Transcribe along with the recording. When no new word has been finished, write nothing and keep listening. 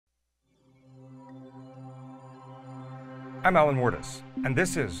I'm Alan Wartes, and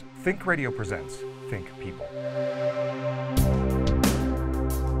this is ThinkRadio Presents ThinkPeople.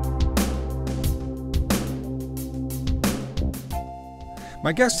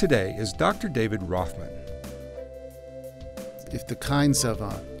 My guest today is Dr. David Rothman. If the kinds of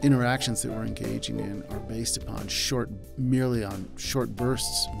interactions that we're engaging in are based upon merely on short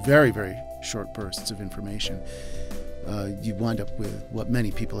bursts, very, very short bursts of information, you wind up with what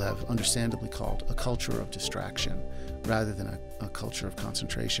many people have understandably called a culture of distraction rather than a culture of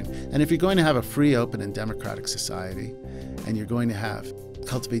concentration. And if you're going to have a free, open, and democratic society, and you're going to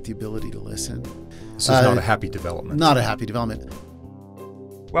cultivate the ability to listen. This is not a happy development. Not a happy development.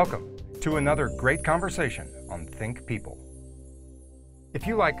 Welcome to another great conversation on Think People. If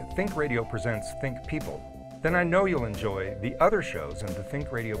you like ThinkRadio Presents ThinkPeople, then I know you'll enjoy the other shows in the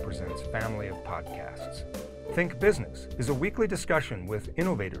ThinkRadio Presents family of podcasts. Think Business is a weekly discussion with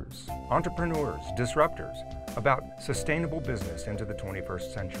innovators, entrepreneurs, disruptors about sustainable business into the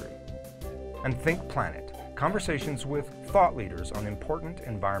 21st century. And Think Planet, conversations with thought leaders on important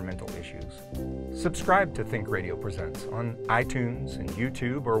environmental issues. Subscribe to Think Radio Presents on iTunes and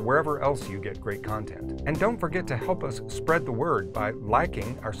YouTube or wherever else you get great content. And don't forget to help us spread the word by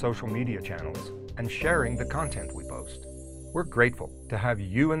liking our social media channels and sharing the content we post. We're grateful to have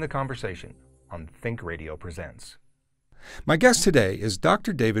you in the conversation on Think Radio Presents. My guest today is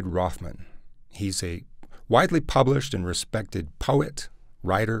Dr. David Rothman. He's a widely published and respected poet,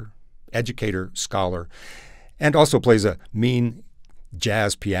 writer, educator, scholar, and also plays a mean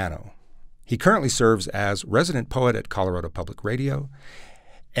jazz piano. He currently serves as resident poet at Colorado Public Radio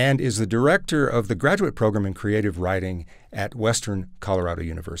and is the director of the graduate program in creative writing at Western Colorado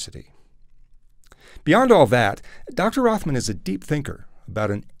University. Beyond all that, Dr. Rothman is a deep thinker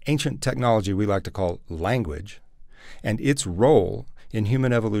about an ancient technology we like to call language and its role in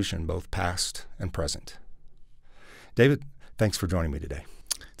human evolution, both past and present. David, thanks for joining me today.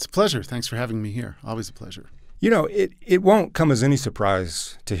 It's a pleasure. Thanks for having me here. Always a pleasure. You know, it won't come as any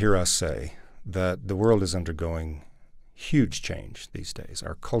surprise to hear us say that the world is undergoing huge change these days.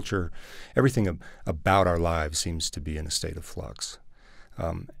 Our culture, everything about our lives seems to be in a state of flux.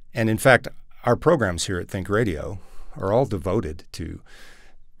 And in fact, our programs here at Think Radio are all devoted to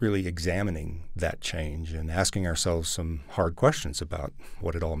really examining that change and asking ourselves some hard questions about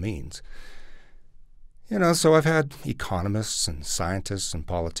what it all means. You know, so I've had economists and scientists and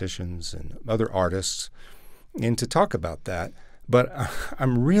politicians and other artists in to talk about that, but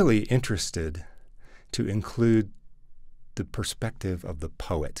I'm really interested to include the perspective of the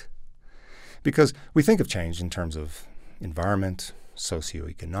poet, because we think of change in terms of environment,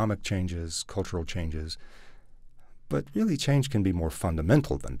 socioeconomic changes, cultural changes, but really change can be more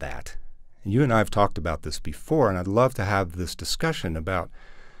fundamental than that. And you and I have talked about this before, and I'd love to have this discussion about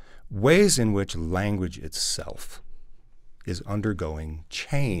ways in which language itself is undergoing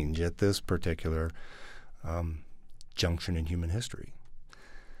change at this particular junction in human history.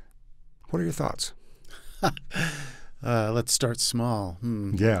 What are your thoughts? Let's start small.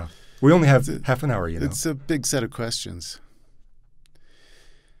 Yeah. We only have half an hour, you know. It's a big set of questions.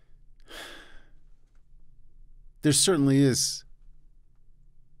 There certainly is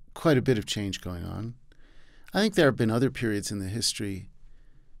quite a bit of change going on. I think there have been other periods in the history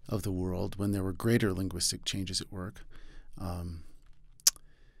of the world when there were greater linguistic changes at work.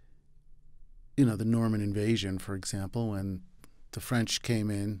 The Norman invasion, for example, when the French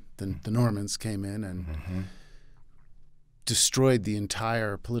came in, the Normans came in and destroyed the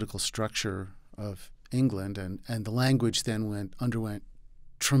entire political structure of England, and the language then underwent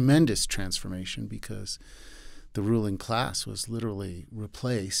tremendous transformation because the ruling class was literally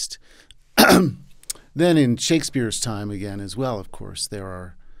replaced. Then in Shakespeare's time again as well, of course, there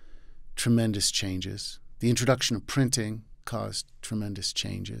are tremendous changes. The introduction of printing caused tremendous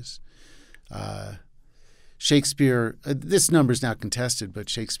changes. Shakespeare, this number is now contested, but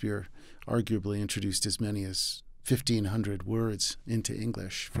Shakespeare arguably introduced as many as 1,500 words into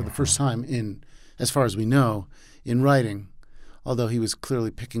English for the first time in, as far as we know, in writing, although he was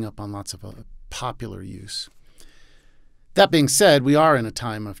clearly picking up on lots of popular use. That being said, we are in a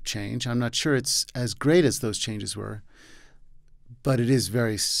time of change. I'm not sure it's as great as those changes were, but it is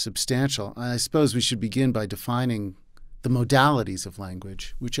very substantial. I suppose we should begin by defining the modalities of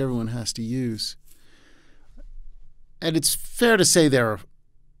language, which everyone has to use. And it's fair to say there are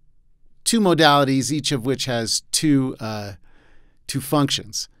two modalities, each of which has two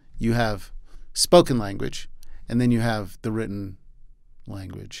functions. You have spoken language, and then you have the written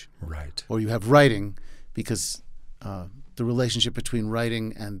language. Right. Or you have writing, because the relationship between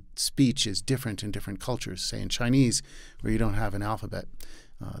writing and speech is different in different cultures. Say in Chinese, where you don't have an alphabet,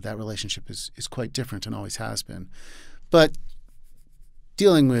 that relationship is quite different and always has been. But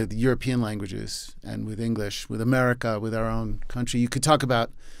dealing with European languages and with English, with America, with our own country, you could talk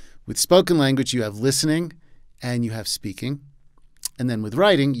about with spoken language, you have listening and you have speaking. And then with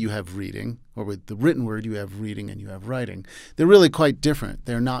writing, you have reading, or with the written word, you have reading and you have writing. They're really quite different.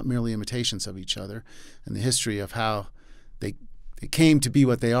 They're not merely imitations of each other. And the history of how they came to be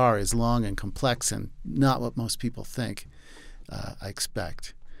what they are is long and complex and not what most people think, I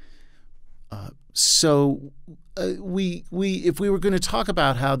expect. So if we were going to talk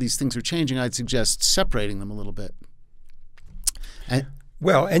about how these things are changing, I'd suggest separating them a little bit.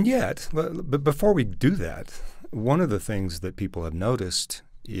 And yet, but before we do that, one of the things that people have noticed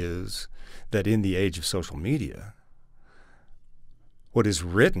is that in the age of social media, what is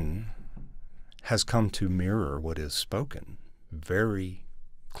written has come to mirror what is spoken very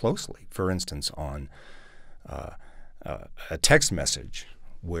closely. For instance, on a text message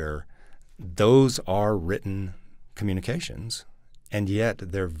where those are written communications, and yet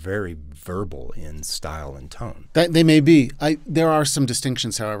they're very verbal in style and tone. They may be. There are some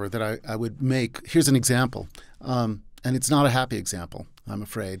distinctions, however, that I would make. Here's an example, and it's not a happy example, I'm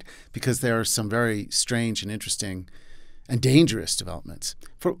afraid, because there are some very strange and interesting and dangerous developments.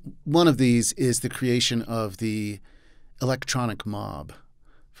 For one of these is the creation of the electronic mob,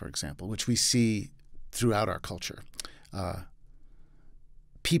 for example, which we see throughout our culture.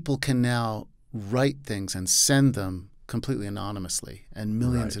 People can now write things and send them completely anonymously, and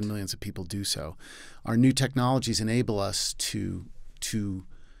millions and millions of people do so. Our new technologies enable us to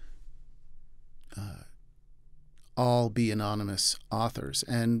all be anonymous authors,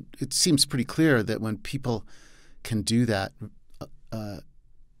 and it seems pretty clear that when people can do that,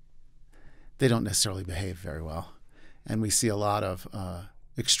 they don't necessarily behave very well, and we see a lot of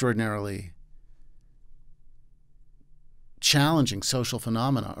extraordinarily challenging social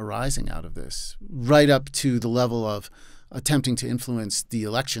phenomena arising out of this, right up to the level of attempting to influence the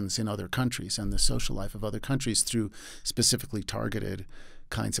elections in other countries and the social life of other countries through specifically targeted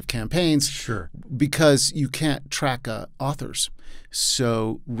kinds of campaigns. Sure. Because you can't track authors.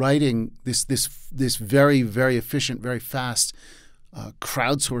 So writing this very, very efficient, very fast,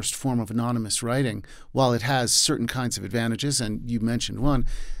 crowdsourced form of anonymous writing, while it has certain kinds of advantages, and you mentioned one,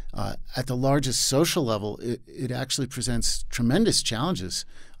 at the largest social level, it actually presents tremendous challenges,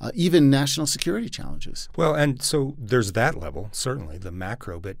 even national security challenges. Well, and so there's that level, certainly, the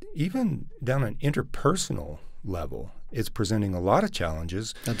macro, but even down an interpersonal level, it's presenting a lot of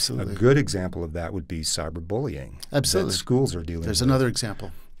challenges. Absolutely. A good example of that would be cyberbullying. Absolutely. That schools are dealing with. There's another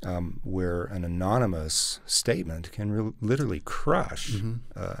example. Where an anonymous statement can literally crush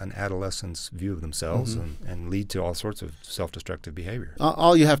an adolescent's view of themselves and lead to all sorts of self-destructive behavior.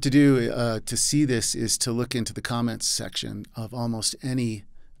 All you have to do to see this is to look into the comments section of almost any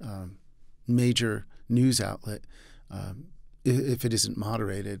major news outlet, if it isn't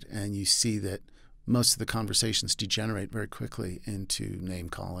moderated, and you see that most of the conversations degenerate very quickly into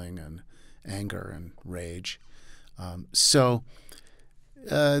name-calling and anger and rage.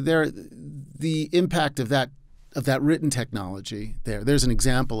 The impact of that written technology there's an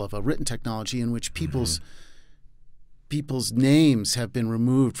example of a written technology in which people's names have been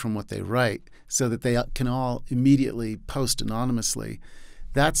removed from what they write so that they can all immediately post anonymously.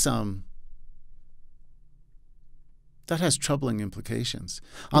 That has troubling implications.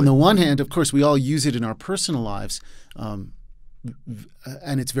 On the one hand, of course, we all use it in our personal lives, and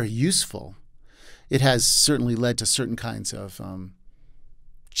it's very useful. It has certainly led to certain kinds of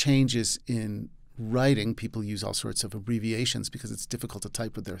changes in writing. People use all sorts of abbreviations because it's difficult to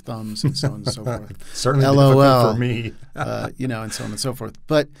type with their thumbs and so on and so forth. Certainly LOL, difficult for me. And so on and so forth.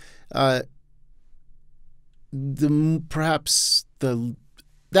 But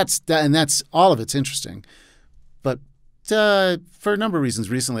that's all of it's interesting. But for a number of reasons,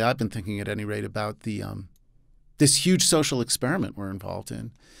 recently I've been thinking, at any rate, about this huge social experiment we're involved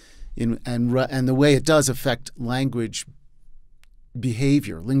in and the way it does affect language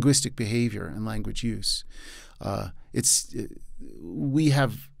behavior, linguistic behavior, and language use. We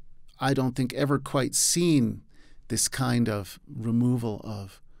have, I don't think, ever quite seen this kind of removal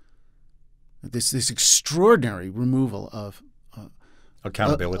of this extraordinary removal of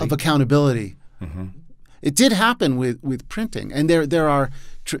accountability. It did happen with printing, and there are,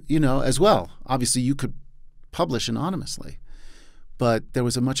 as well. Obviously, you could publish anonymously, but there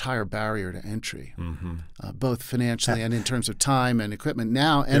was a much higher barrier to entry, both financially and in terms of time and equipment.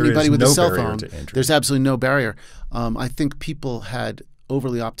 Now, anybody with a cell phone, there's absolutely no barrier. I think people had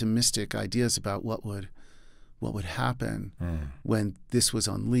overly optimistic ideas about what would happen when this was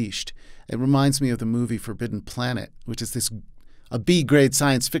unleashed. It reminds me of the movie Forbidden Planet, which is a B-grade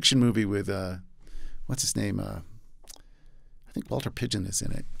science fiction movie with what's his name? I think Walter Pidgeon is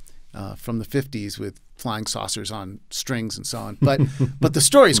in it, from the 50s with flying saucers on strings and so on. But the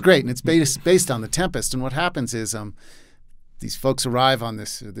story is great, and it's based on The Tempest. And what happens is these folks arrive on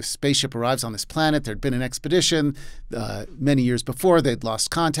this spaceship arrives on this planet. There'd been an expedition many years before. They'd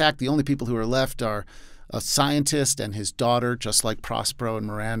lost contact. The only people who are left are a scientist and his daughter, just like Prospero and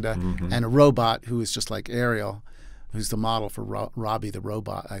Miranda, and a robot who is just like Ariel, who's the model for Robbie the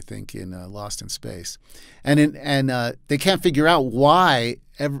robot, I think, in Lost in Space. And they can't figure out why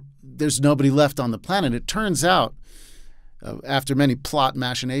there's nobody left on the planet. It turns out, after many plot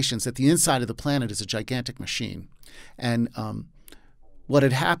machinations, that the inside of the planet is a gigantic machine. And what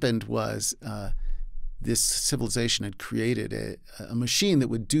had happened was this civilization had created a machine that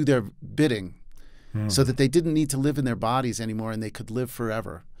would do their bidding so that they didn't need to live in their bodies anymore, and they could live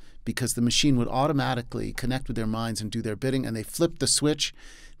forever, because the machine would automatically connect with their minds and do their bidding. And they flipped the switch,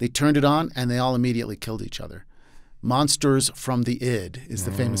 they turned it on, and they all immediately killed each other. Monsters from the id is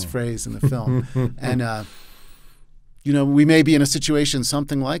the famous phrase in the film. And we may be in a situation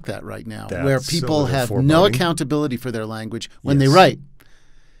something like that right now, where people have no accountability for their language when they write.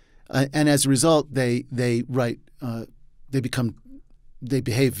 And as a result, they write, they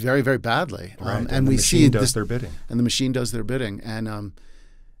behave very, very badly. Right. And we see this, their bidding. And the machine does their bidding. And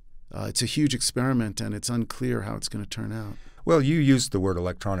it's a huge experiment, and it's unclear how it's going to turn out. Well, you used the word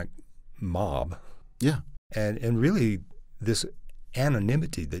electronic mob. Yeah. And really, this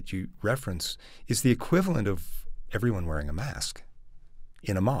anonymity that you reference is the equivalent of everyone wearing a mask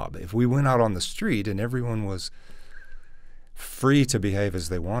in a mob. If we went out on the street and everyone was free to behave as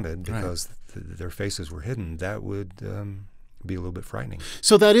they wanted because their faces were hidden, that would be a little bit frightening.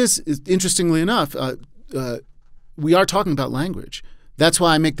 So that is, interestingly enough, we are talking about language. That's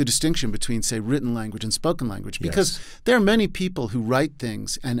why I make the distinction between, say, written language and spoken language, because there are many people who write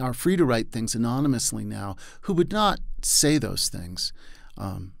things and are free to write things anonymously now who would not say those things.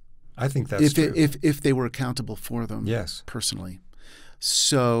 I think that's true. If they were accountable for them personally.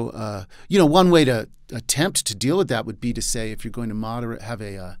 So, one way to attempt to deal with that would be to say, if you're going to have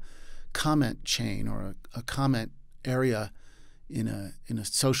a comment chain or a comment area in a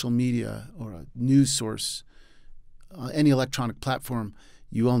social media or a news source, any electronic platform,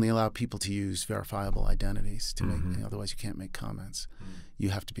 you only allow people to use verifiable identities to make. Otherwise, you can't make comments. You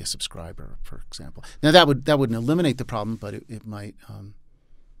have to be a subscriber, for example. Now, that wouldn't eliminate the problem, but it might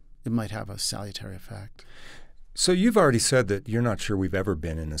have a salutary effect. So you've already said that you're not sure we've ever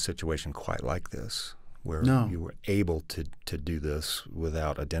been in a situation quite like this, where you were able to do this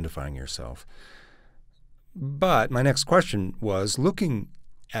without identifying yourself. But my next question was, looking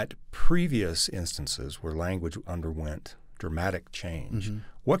at previous instances where language underwent dramatic change,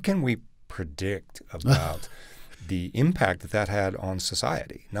 what can we predict about the impact that had on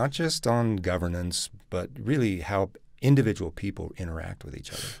society, not just on governance, but really how individual people interact with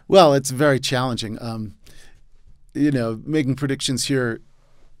each other? Well, it's very challenging. Making predictions here,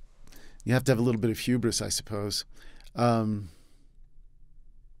 you have to have a little bit of hubris, I suppose. I'm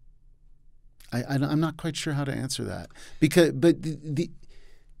not quite sure how to answer that, but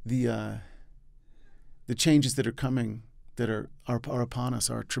the changes that are coming, that are upon us,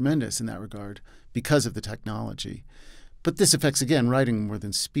 are tremendous in that regard because of the technology. But this affects, again, writing more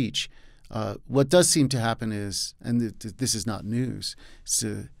than speech. What does seem to happen is, and this is not news,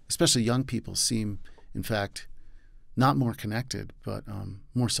 especially young people seem, in fact, not more connected, but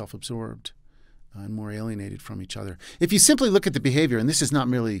more self-absorbed and more alienated from each other. If you simply look at the behavior, and this is not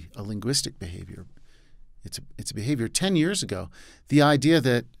merely a linguistic behavior, it's a behavior. 10 years ago, the idea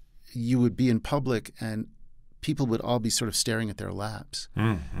that you would be in public and people would all be sort of staring at their laps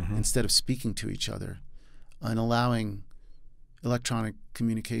instead of speaking to each other and allowing electronic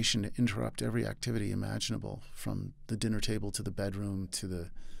communication to interrupt every activity imaginable, from the dinner table to the bedroom to the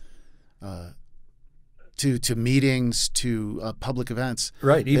to meetings to public events.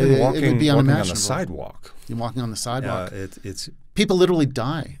 Right, even walking on the sidewalk. You're walking on the sidewalk. It's people literally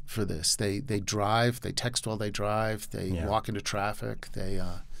die for this. They drive, they text while they drive, they walk into traffic,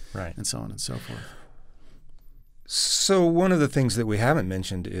 and so on and so forth. So one of the things that we haven't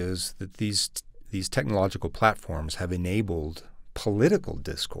mentioned is that these technological platforms have enabled political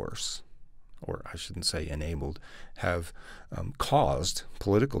discourse, or I shouldn't say enabled, have caused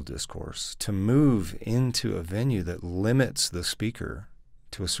political discourse to move into a venue that limits the speaker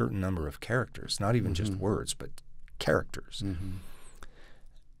to a certain number of characters, not even just words, but characters.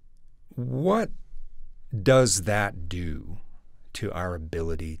 What does that do to our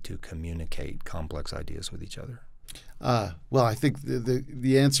ability to communicate complex ideas with each other? Well, I think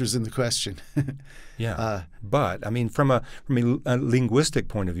the answer is in the question. But I mean, from a linguistic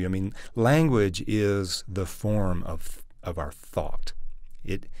point of view, I mean, language is the form of of our thought.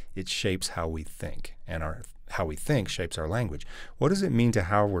 It shapes how we think, and how we think shapes our language. What does it mean to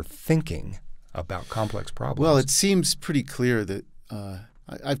how we're thinking about complex problems? Well, it seems pretty clear that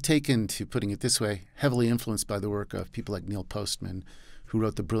I've taken to putting it this way, heavily influenced by the work of people like Neil Postman, who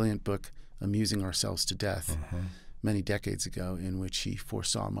wrote the brilliant book Amusing Ourselves to Death many decades ago, in which he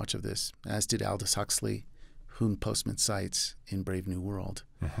foresaw much of this, as did Aldous Huxley, whom Postman cites in Brave New World,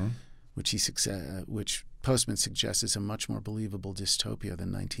 which Postman suggests is a much more believable dystopia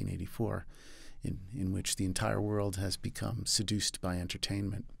than 1984, in which the entire world has become seduced by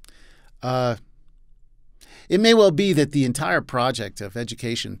entertainment. It may well be that the entire project of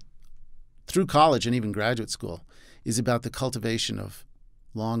education through college and even graduate school is about the cultivation of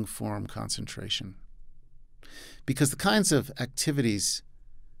long-form concentration. Because the kinds of activities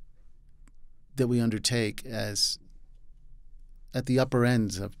that we undertake at the upper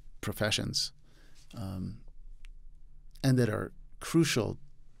ends of professions and that are crucial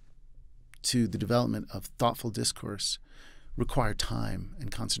to the development of thoughtful discourse require time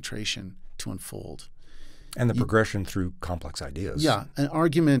and concentration to unfold. And the progression through complex ideas. Yeah, an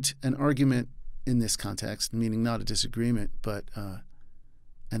argument in this context, meaning not a disagreement, but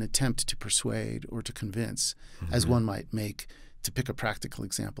an attempt to persuade or to convince, as one might make, to pick a practical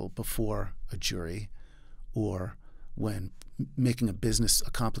example, before a jury, or when making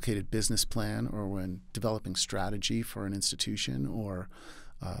a complicated business plan, or when developing strategy for an institution, or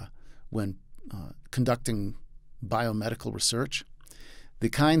when conducting biomedical research. The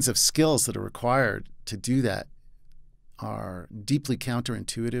kinds of skills that are required to do that are deeply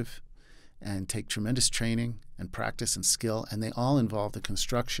counterintuitive and take tremendous training and practice and skill, and they all involve the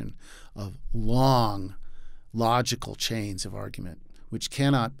construction of long, logical chains of argument, which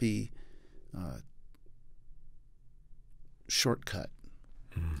cannot be shortcut.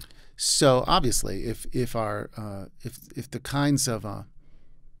 So obviously, if the kinds of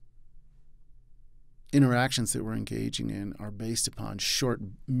interactions that we're engaging in are based upon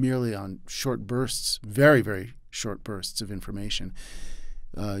merely on short bursts, very, very short bursts of information,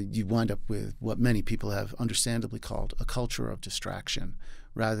 you wind up with what many people have understandably called a culture of distraction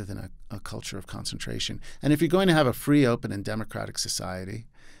rather than a culture of concentration. And if you're going to have a free, open, and democratic society,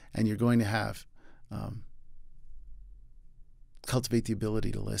 and you're going to have cultivate the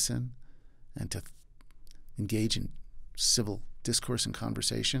ability to listen and to engage in civil discourse and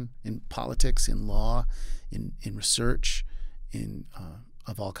conversation, in politics, in law, in research,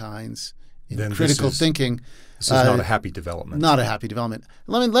 of all kinds, in then critical thinking. This is not a happy development. Not a happy development.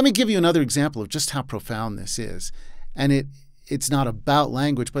 Let me give you another example of just how profound this is. And it's not about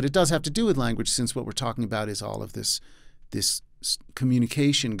language, but it does have to do with language, since what we're talking about is all of this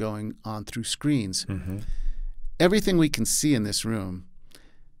communication going on through screens. Everything we can see in this room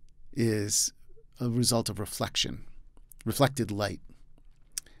is a result of reflected light.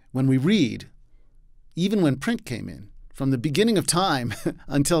 When we read, even when print came in, from the beginning of time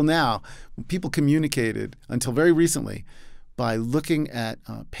until now, people communicated, until very recently, by looking at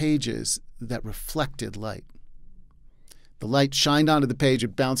pages that reflected light. The light shined onto the page,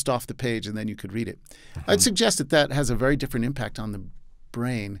 it bounced off the page, and then you could read it. I'd suggest that has a very different impact on the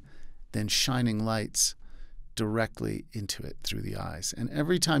brain than shining lights directly into it through the eyes. And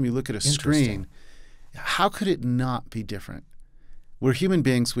every time you look at a screen, how could it not be different? We're human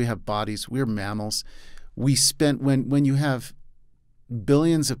beings. We have bodies. We're mammals. We spent when you have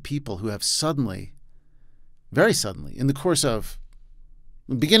billions of people who have suddenly, very suddenly, in the course of,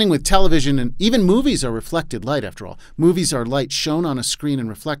 beginning with television, and even movies are reflected light, after all. Movies are light shown on a screen and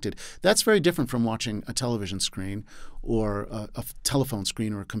reflected. That's very different from watching a television screen or a telephone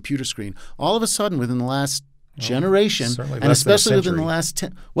screen or a computer screen. All of a sudden, within the last generation, and especially within the last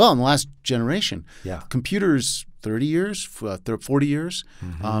in the last generation, computers 30 years, 40 years,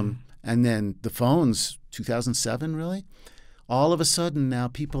 and then the phones 2007 really. All of a sudden now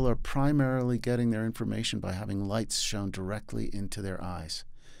people are primarily getting their information by having lights shown directly into their eyes.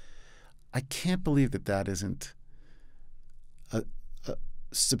 I can't believe that isn't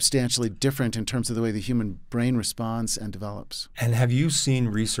substantially different in terms of the way the human brain responds and develops. And have you seen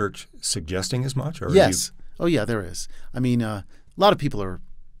research suggesting as much? Or yes. Oh, yeah, there is. I mean, a lot of people are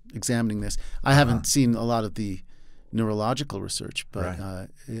examining this. I haven't seen a lot of the neurological research, but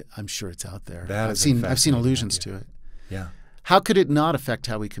I'm sure it's out there. I've seen allusions to it. Yeah. How could it not affect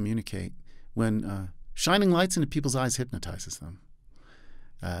how we communicate when shining lights into people's eyes hypnotizes them,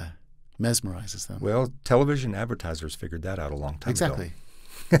 mesmerizes them? Well, television advertisers figured that out a long time ago. Exactly.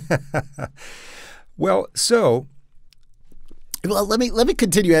 Well, so Well, let me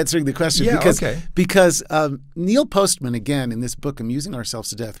continue answering the question because Neil Postman, again, in this book, Amusing Ourselves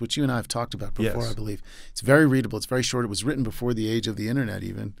to Death, which you and I have talked about before, I believe. It's very readable. It's very short. It was written before the age of the internet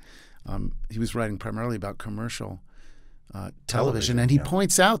even. He was writing primarily about commercial television, and he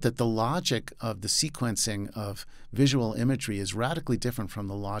points out that the logic of the sequencing of visual imagery is radically different from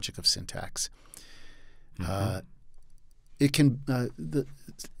the logic of syntax. The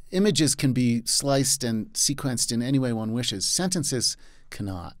images can be sliced and sequenced in any way one wishes. Sentences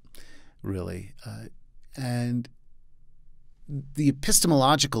cannot, really. And the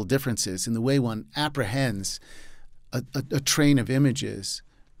epistemological differences in the way one apprehends a train of images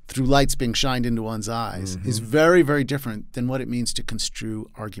through lights being shined into one's eyes is very, very different than what it means to construe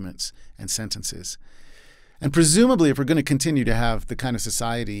arguments and sentences. And presumably, if we're going to continue to have the kind of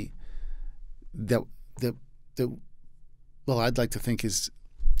society that well, I'd like to think is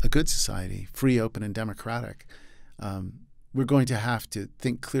a good society, free, open, and democratic, we're going to have to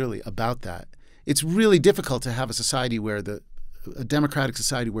think clearly about that. It's really difficult to have a society where a democratic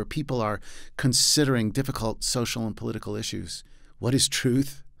society where people are considering difficult social and political issues. What is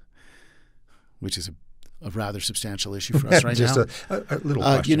truth? Which is a rather substantial issue for us right Just now. a little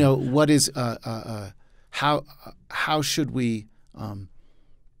question. What is how should we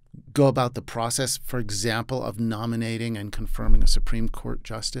go about the process, for example, of nominating and confirming a Supreme Court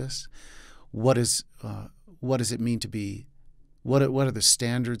justice? What does it mean to be? What are the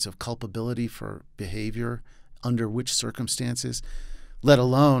standards of culpability for behavior? Under which circumstances? Let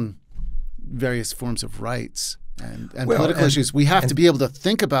alone various forms of rights and political issues. We have to be able to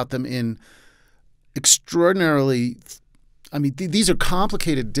think about them in extraordinarily. I mean, these are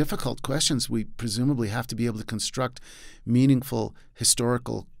complicated, difficult questions. We presumably have to be able to construct meaningful,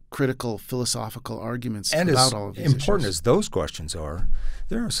 historical, critical, philosophical arguments about all of these issues. As important as those questions are,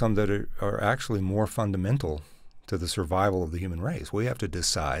 there are some that are actually more fundamental to the survival of the human race. We have to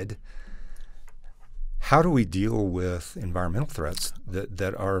decide, how do we deal with environmental threats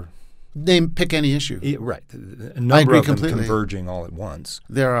that are... Pick any issue. Right. A number of them converging all at once.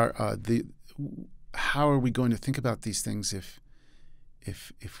 There are how are we going to think about these things if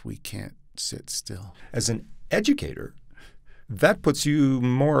we can't sit still? As an educator, that puts you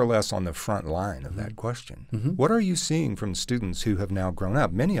more or less on the front line of that question. What are you seeing from students who have now grown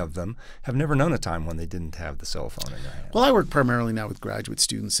up? Many of them have never known a time when they didn't have the cell phone in their hand. Well, I work primarily now with graduate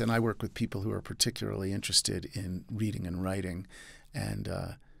students, and I work with people who are particularly interested in reading and writing, and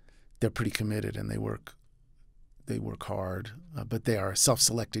they're pretty committed, and they work hard, but they are a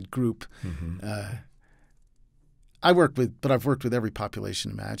self-selected group. I've worked with every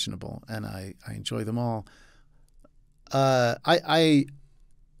population imaginable, and I enjoy them all. I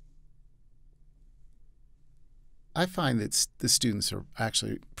find that the students are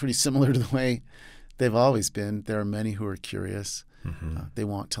actually pretty similar to the way they've always been. There are many who are curious. They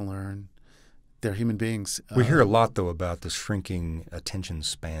want to learn. They're human beings. We hear a lot, though, about the shrinking attention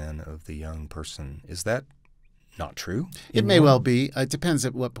span of the young person. Is that not true? It may well be. It depends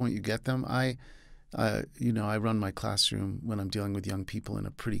at what point you get them. I run my classroom when I'm dealing with young people in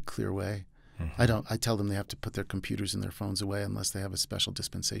a pretty clear way. I tell them they have to put their computers and their phones away unless they have a special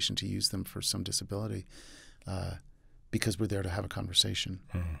dispensation to use them for some disability, because we're there to have a conversation.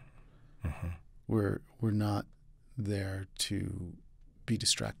 We're not there to be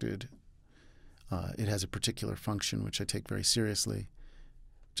distracted. It has a particular function which I take very seriously,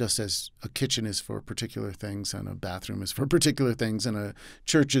 just as a kitchen is for particular things, and a bathroom is for particular things, and a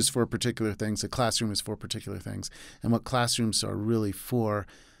church is for particular things, a classroom is for particular things. And what classrooms are really for,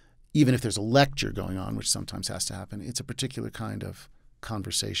 even if there's a lecture going on, which sometimes has to happen, it's a particular kind of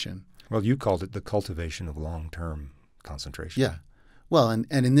conversation. Well, you called it the cultivation of long-term concentration. Yeah. Well, and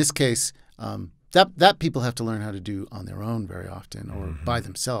in this case, that people have to learn how to do on their own very often, or by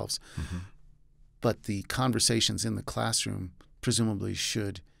themselves. But the conversations in the classroom presumably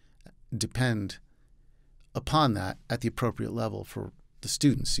should depend upon that at the appropriate level for the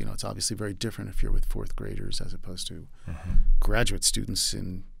students. It's obviously very different if you're with fourth graders as opposed to graduate students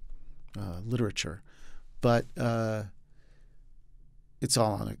in literature, but it's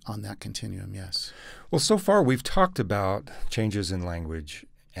all on that continuum, yes. Well, so far we've talked about changes in language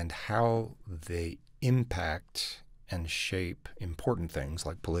and how they impact and shape important things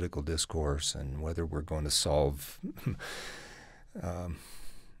like political discourse and whether we're going to solve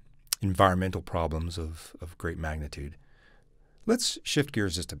environmental problems of great magnitude. Let's shift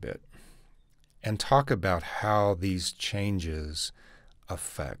gears just a bit and talk about how these changes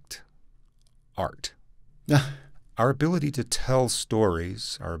affect art. Our ability to tell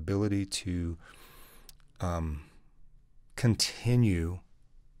stories, our ability to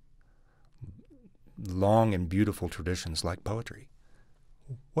long and beautiful traditions like poetry.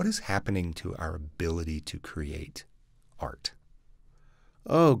 What is happening to our ability to create art?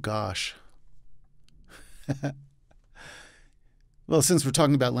 Oh, gosh. Well, since we're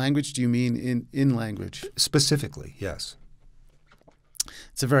talking about language, do you mean in language? Specifically, yes.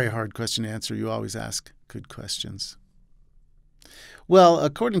 It's a very hard question to answer. You always ask good questions. Well,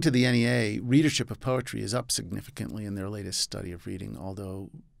 according to the NEA, readership of poetry is up significantly in their latest study of reading, although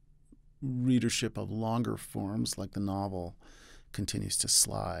readership of longer forms like the novel continues to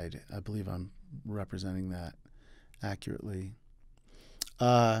slide. I believe I'm representing that accurately.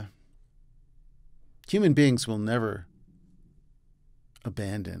 Human beings will never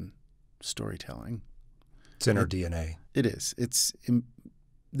abandon storytelling. It's in our DNA. It is.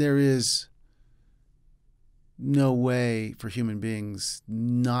 There is no way for human beings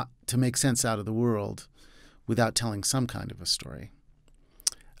not to make sense out of the world without telling some kind of a story.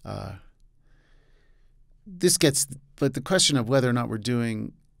 But the question of whether or not we're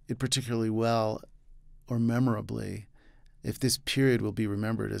doing it particularly well or memorably, if this period will be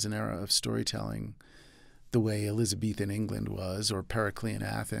remembered as an era of storytelling the way Elizabethan England was, or Periclean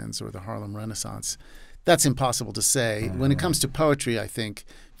Athens, or the Harlem Renaissance, that's impossible to say. Mm-hmm. When it comes to poetry, I think,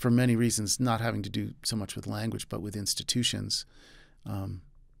 for many reasons, not having to do so much with language, but with institutions, I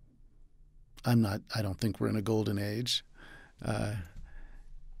don't think we're in a golden age.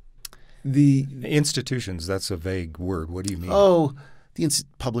 The institutions, that's a vague word. What do you mean? Oh,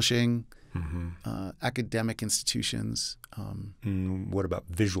 publishing, academic institutions. What about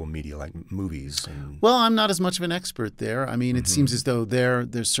visual media, like movies? Well, I'm not as much of an expert there. I mean, it seems as though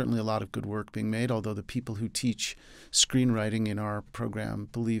there's certainly a lot of good work being made, although the people who teach screenwriting in our program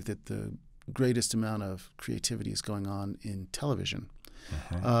believe that the greatest amount of creativity is going on in television.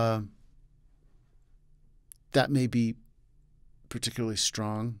 That may be particularly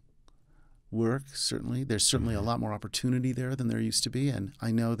strong work, certainly. There's certainly a lot more opportunity there than there used to be, and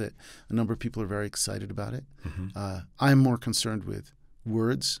I know that a number of people are very excited about it. I'm more concerned with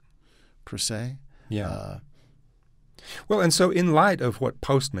words, per se. Yeah. Well, and so in light of what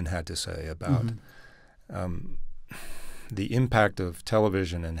Postman had to say about the impact of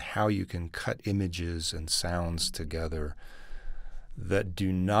television and how you can cut images and sounds together that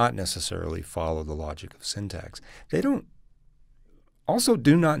do not necessarily follow the logic of syntax, they do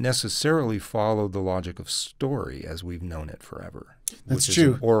not necessarily follow the logic of story as we've known it forever. That's which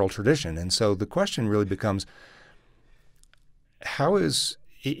true. Is an oral tradition. And so the question really becomes, how is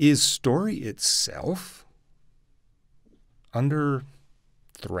story itself under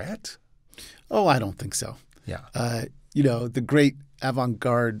threat? Oh, I don't think so. Yeah. The great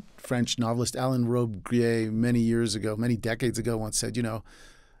avant-garde French novelist Alan Wartes many decades ago once said,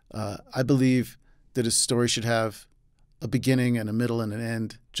 I believe that a story should have a beginning and a middle and an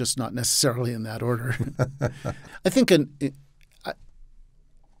end, just not necessarily in that order. I think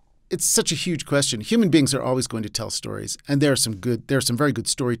it's such a huge question. Human beings are always going to tell stories, and there are some very good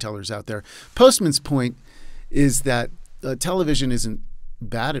storytellers out there. Postman's point is that television isn't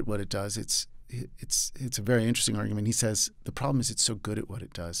bad at what it does. It's a very interesting argument. He says the problem is it's so good at what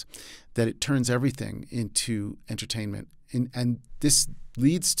it does that it turns everything into entertainment, and this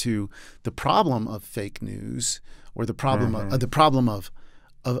leads to the problem of fake news, or the problem of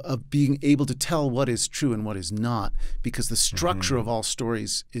being able to tell what is true and what is not, because the structure of all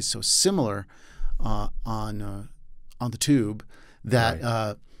stories is so similar on the tube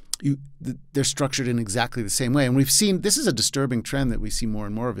that they're structured in exactly the same way. And we've seen this is a disturbing trend that we see more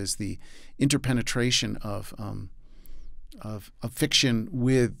and more of, is the interpenetration of fiction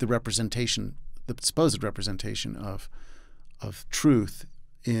with the supposed representation of truth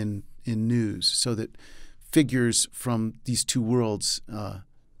in news, so that figures from these two worlds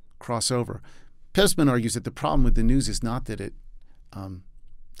cross over. Postman argues that the problem with the news is not that it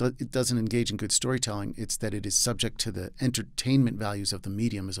doesn't engage in good storytelling, it's that it is subject to the entertainment values of the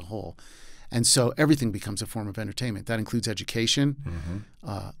medium as a whole. And so everything becomes a form of entertainment. That includes education,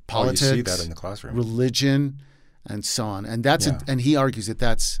 politics, you see that in the classroom, religion, and so on. And and he argues that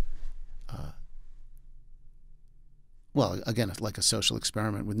that's again, like a social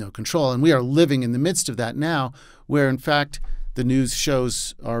experiment with no control. And we are living in the midst of that now, where, in fact, the news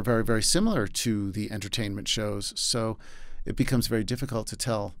shows are very, very similar to the entertainment shows. So it becomes very difficult to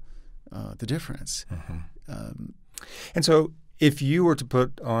tell the difference. And so if you were to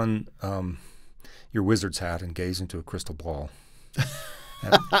put on your wizard's hat and gaze into a crystal ball,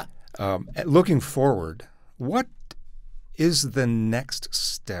 looking forward, what is the next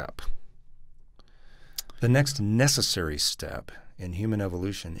step? The next necessary step in human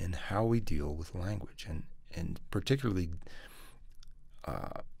evolution in how we deal with language, and particularly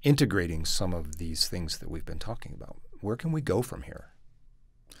integrating some of these things that we've been talking about? Where can we go from here?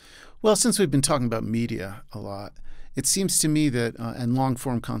 Well, since we've been talking about media a lot, it seems to me that, and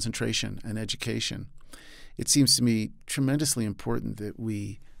long-form concentration and education, it seems to me tremendously important that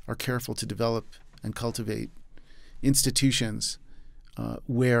we are careful to develop and cultivate institutions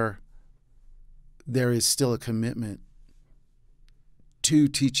where there is still a commitment to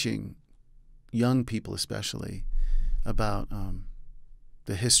teaching young people especially about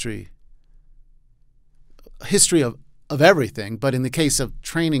the history of everything, but in the case of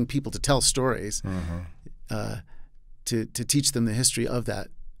training people to tell stories, to teach them the history of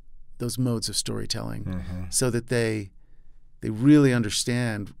those modes of storytelling, so that they really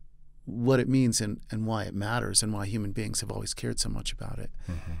understand what it means and why it matters and why human beings have always cared so much about it.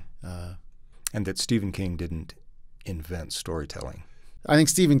 And that Stephen King didn't invent storytelling. I think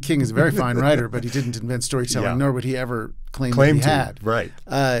Stephen King is a very fine writer, but he didn't invent storytelling, nor would he ever claim that he had. Right.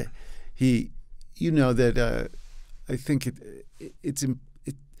 I think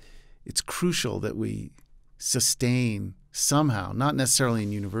it's crucial that we sustain somehow, not necessarily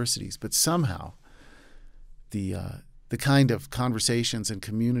in universities, but somehow the kind of conversations and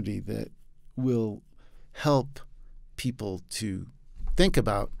community that will help people to think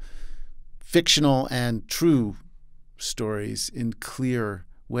about fictional and true stories in clear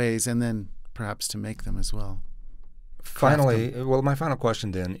ways, and then perhaps to make them as well. Finally, my final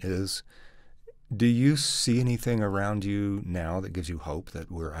question then is, do you see anything around you now that gives you hope that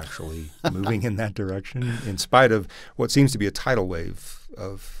we're actually moving in that direction, in spite of what seems to be a tidal wave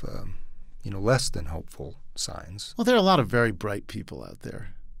of less than hopeful signs? Well, there are a lot of very bright people out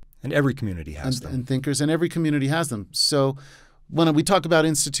there. And every community has them. And thinkers, and every community has them. So when we talk about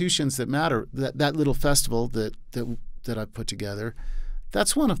institutions that matter, that little festival that I put together,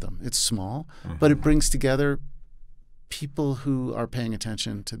 that's one of them. It's small, but it brings together people who are paying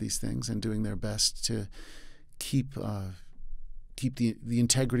attention to these things and doing their best to keep the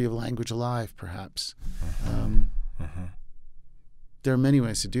integrity of language alive, perhaps. There are many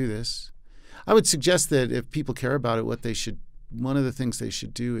ways to do this. I would suggest that if people care about it, one of the things they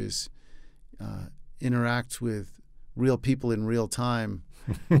should do is interact with real people in real time,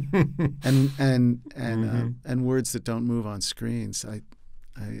 and words that don't move on screens. I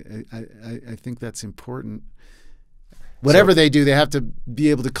think that's important. Whatever they do, they have to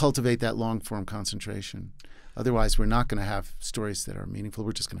be able to cultivate that long-form concentration. Otherwise, we're not going to have stories that are meaningful.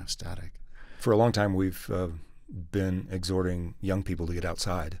 We're just going to have static. For a long time, we've been exhorting young people to get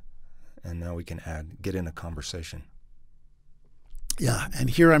outside, and now we can get in a conversation. Yeah, and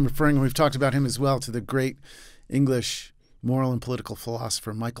here I'm referring, and we've talked about him as well, to the great English moral and political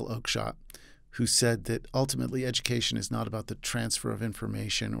philosopher Michael Oakeshott, who said that ultimately education is not about the transfer of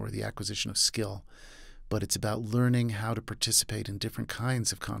information or the acquisition of skill, but it's about learning how to participate in different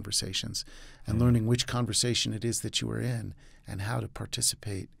kinds of conversations and learning which conversation it is that you are in and how to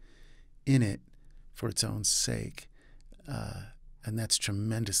participate in it for its own sake. And that's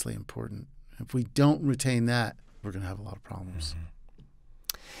tremendously important. If we don't retain that, we're going to have a lot of problems.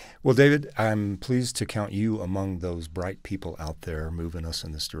 Well, David, I'm pleased to count you among those bright people out there moving us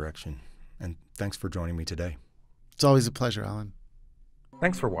in this direction. And thanks for joining me today. It's always a pleasure, Alan.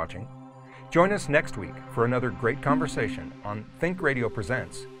 Thanks for watching. Join us next week for another great conversation on ThinkRadio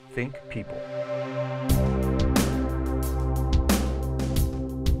Presents Think People.